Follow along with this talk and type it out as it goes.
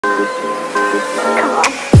What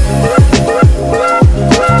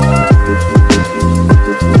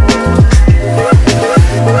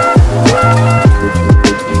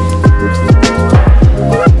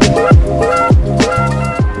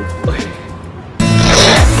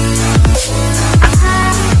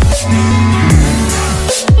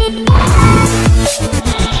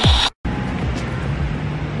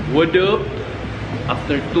up?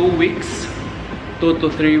 After 2 weeks, 2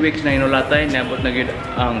 to 3 weeks na inulatay, naabot na gid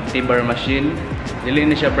ang T-bar machine. Dili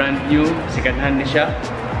na siya brand new, second hand ni siya.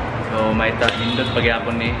 So may hindot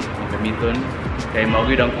pagyapon ni gamiton. Kay mao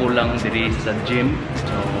gid ang kulang diri sa gym.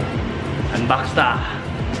 So unbox ta.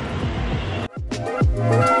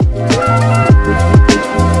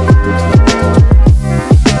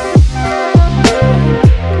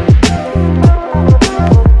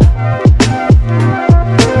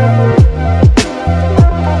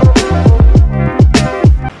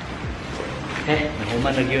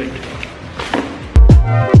 Nahuman na yun.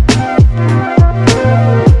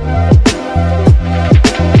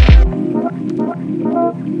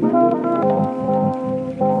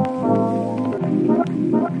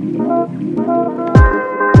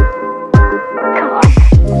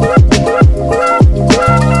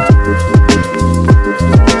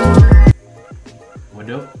 What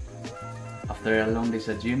up? After a long day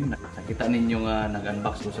sa gym, nakita ninyo nga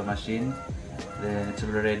nag-unbox ko sa machine. Then it's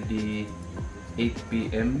already 8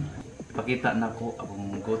 PM. Ipakita na ko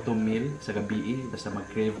akong go-to meal sa gabi, basta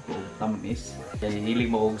mag-crave ko og tamis. Kaya hilig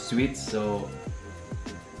mo og sweets, so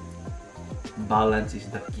balance is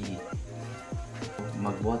the key.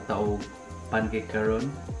 Magbuhat ta og pancake karon.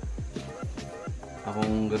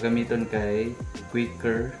 Akong gagamiton kay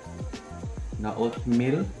Quaker na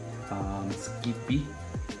oatmeal, Skippy,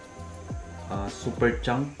 super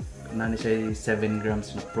chunk na ni siya 7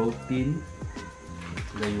 grams na protein.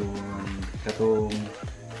 Dayon katong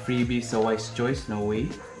freebie sa Wisechoice na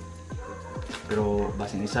whey, pero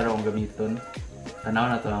basin isa ra akong gamiton.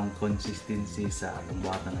 Tanaw na to ang consistency sa atong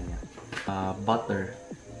buhatan na niya. Butter,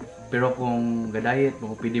 pero kung ga-diet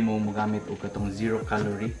mo pwede mo magamit og katong 0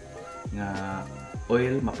 calorie nga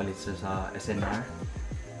oil, mapalit sa SNR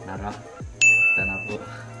nara tanaw po.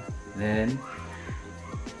 Then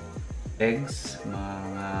eggs,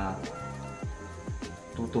 mga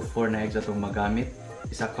 2 to 4 na eggs atong magamit.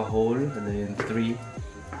 Isa ka whole, then 3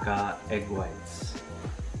 ka egg whites.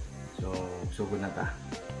 So, sugod na ta.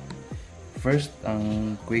 First,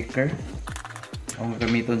 ang Quaker. Ang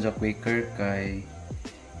gamiton sa Quaker kay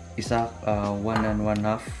isa 1 and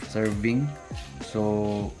 1/2 serving.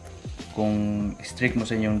 So, kung strict mo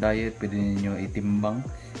sa inyong diet, pwede niyo itimbang.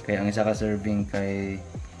 Kaya ang isa ka serving kay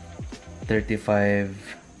 35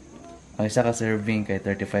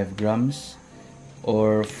 grams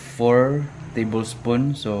or 4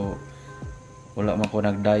 tablespoon. So wala man ko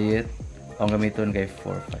nag-diet, ang gamiton kay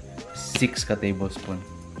 6 ka tablespoon.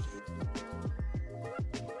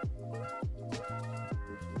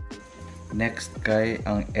 Next kay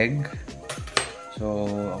ang egg. So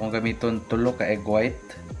akong gamiton 3 ka egg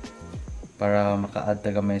white para maka-add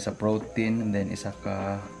ta gamay sa protein, and then isa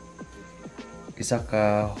ka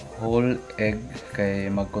whole egg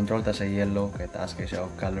kay mag-control ta sa yellow kay taas kay siya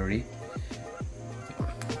og calorie.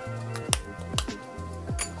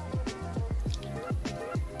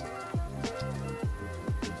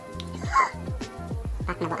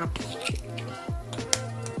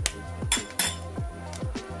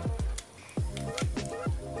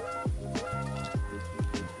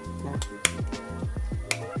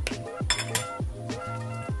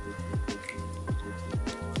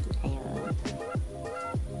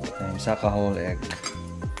 Isa ka whole egg.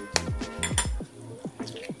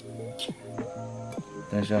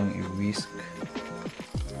 Ito siyang i-whisk.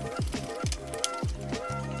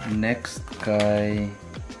 Next kay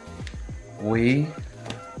whey.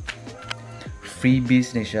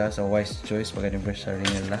 Freebies ni siya sa Wisechoice pag anniversary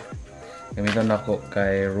nila. Gamiton ako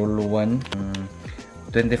kay Rule 1.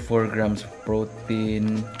 24 grams of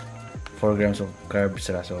protein, 4 grams of carbs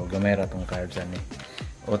ra. So gamay ra tong carbs ani.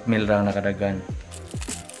 Oatmeal ra nakadagan.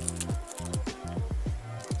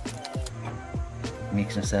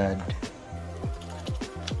 Mix na sad.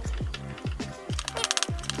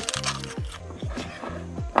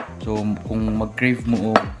 So kung mag-crave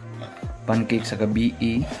mo og pancake sa gabi,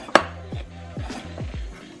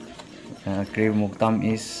 crave mo og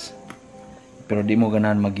tamis pero di mo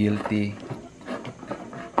ganahan mag-guilty,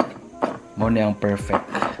 mo ni ang perfect.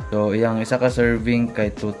 So iyang isa ka serving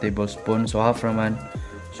kay 2 tablespoon, so half raman,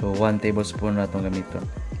 so 1 tablespoon na itong gamiton.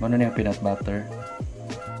 Mo ni ang peanut butter.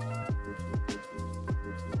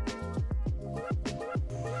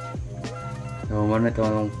 So, muna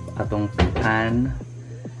ito atong pan.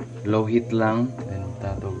 low heat lang. Then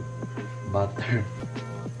tato butter.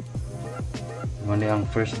 Muna ang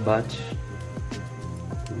first batch.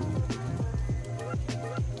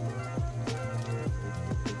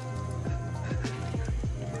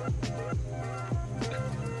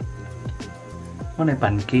 Ano yung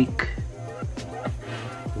pancake?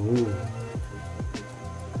 Ooh.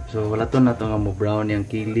 So wala to na to nga mo brown yung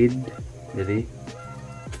kilid. Dili.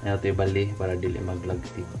 Ayaw ito ibali para dili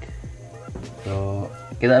mag-lagstick. So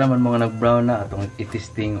kita naman mga nag-brown na atong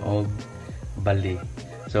itisting og bali.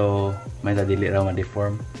 So may dili ra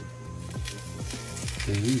ma-deform.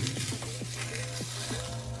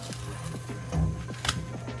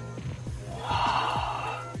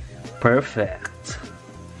 Perfect.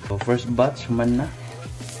 So first batch man na.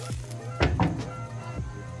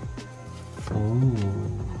 Oh.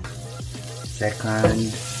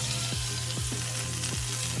 Second.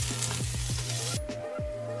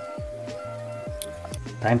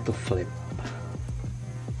 Time to flip.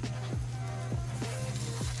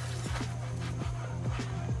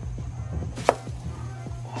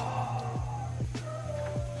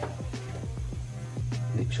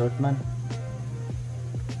 Big short man.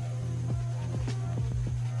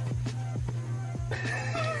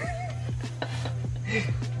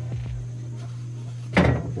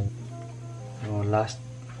 Last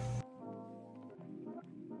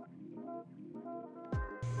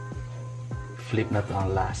flip na to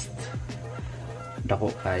ang last.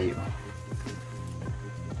 Dako kayo.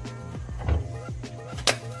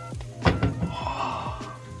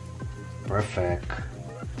 Perfect.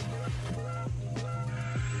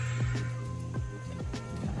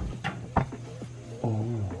 Oh.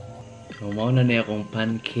 So mauna na akong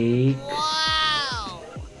pancake.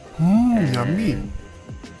 Wow. Yummy.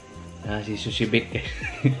 Si Sushibake.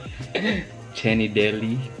 Chenny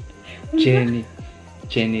Daily. Chenny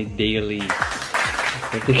Daily.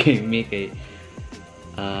 Pwede kay me kay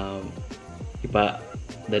ipa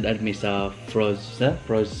dadaan mi sa Froze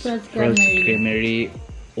Creamery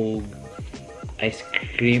o ice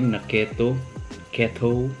cream na keto.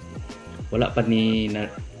 Wala pa ni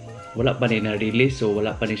na release, so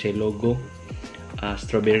wala pa ni siya logo.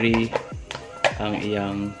 Strawberry ang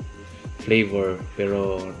iyang flavor,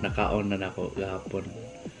 pero nakaon na nako gahapon.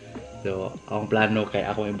 So ang plano kay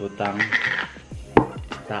ako ibutang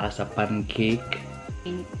taas sa pancake.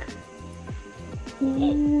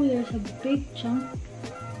 Ooh, there's a big chunk.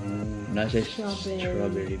 Nasa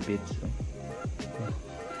strawberry bits.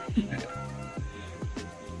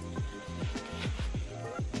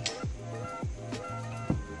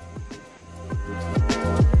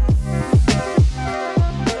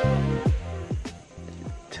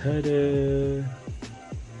 Tada!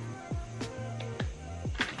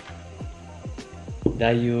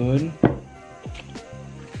 Dayon.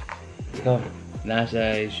 Ito,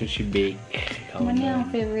 nasa Sushibake. Ano yung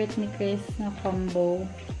favorite ni Chris na combo?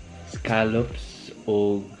 Scallops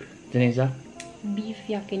o isa? Beef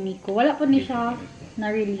yakiniku. Wala pa ni siya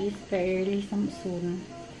na-release, pero release naman soon.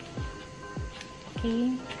 Okay.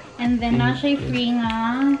 And then, nasa free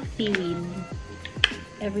nga seaweed.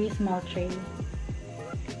 Every small tray.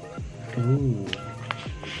 Ooh.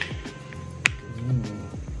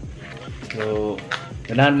 So,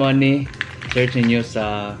 ganahan mo ni search niyo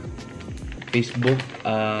sa Facebook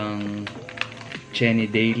ang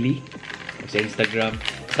Chenny Daily, sa Instagram.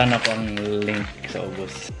 Sana ko ang link sa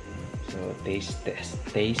ubos. So, taste test.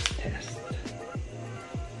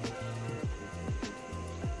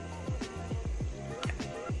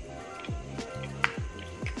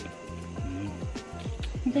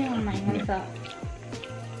 Ito yung maingan sa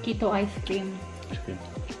Keto Icecream.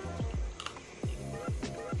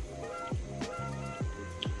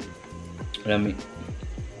 Marami.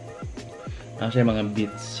 Nasa mga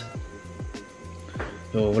bits.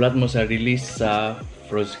 So, wala mo sa release sa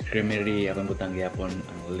Fortich Creamery. Akong butang gyapon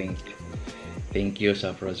ang link. Thank you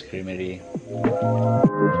sa Fortich Creamery.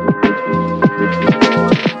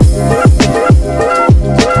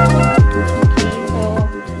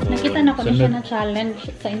 So, nakita na ko na siya na challenge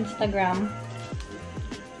sa Instagram.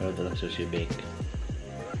 Pero ito lang Sushibake.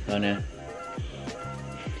 Ito na.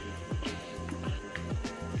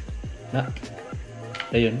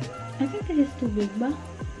 Ayun. I think this is too big ba?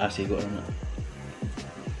 Siguro na.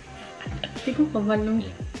 Siguro kabalong.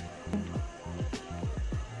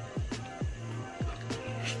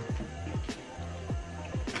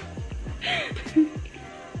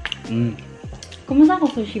 Kumusta ako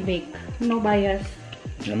Sushibake? No bias.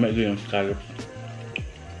 Namay ko yung scallops.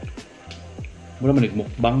 Wala man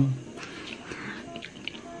nagmukbang.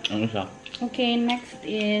 Ang isa. Okay, next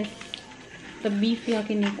is the beef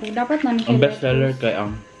yakiniku. Dapat man siya ang best seller kay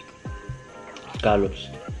ang scallops.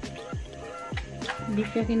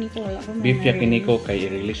 Beef yakiniku, wala pa Beef yakiniku kay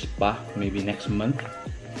i-release pa. Maybe next month.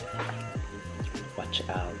 Watch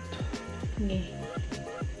out. Okay.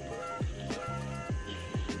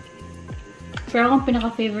 Pero akong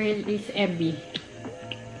pinaka-favorite is ebi.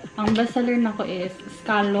 Ang bestseller na ko is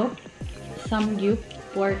scallop, samgyup,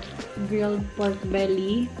 grilled pork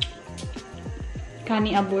belly,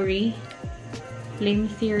 kani aburi, flame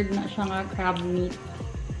seared na siya nga crab meat,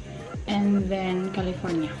 and then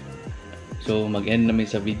California. So, mag-end namin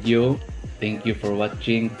sa video. Thank you for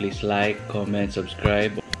watching. Please like, comment,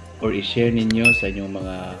 subscribe, or i-share ninyo sa inyong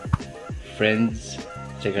mga friends.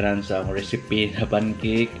 Checkaran sa akong recipe na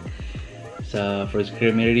pancake sa First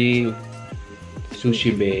Creamery,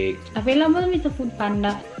 Sushibake. Available mi sa Food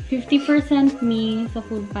Panda. 50% me sa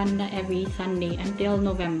Food Panda every Sunday until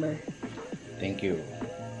November. Thank you.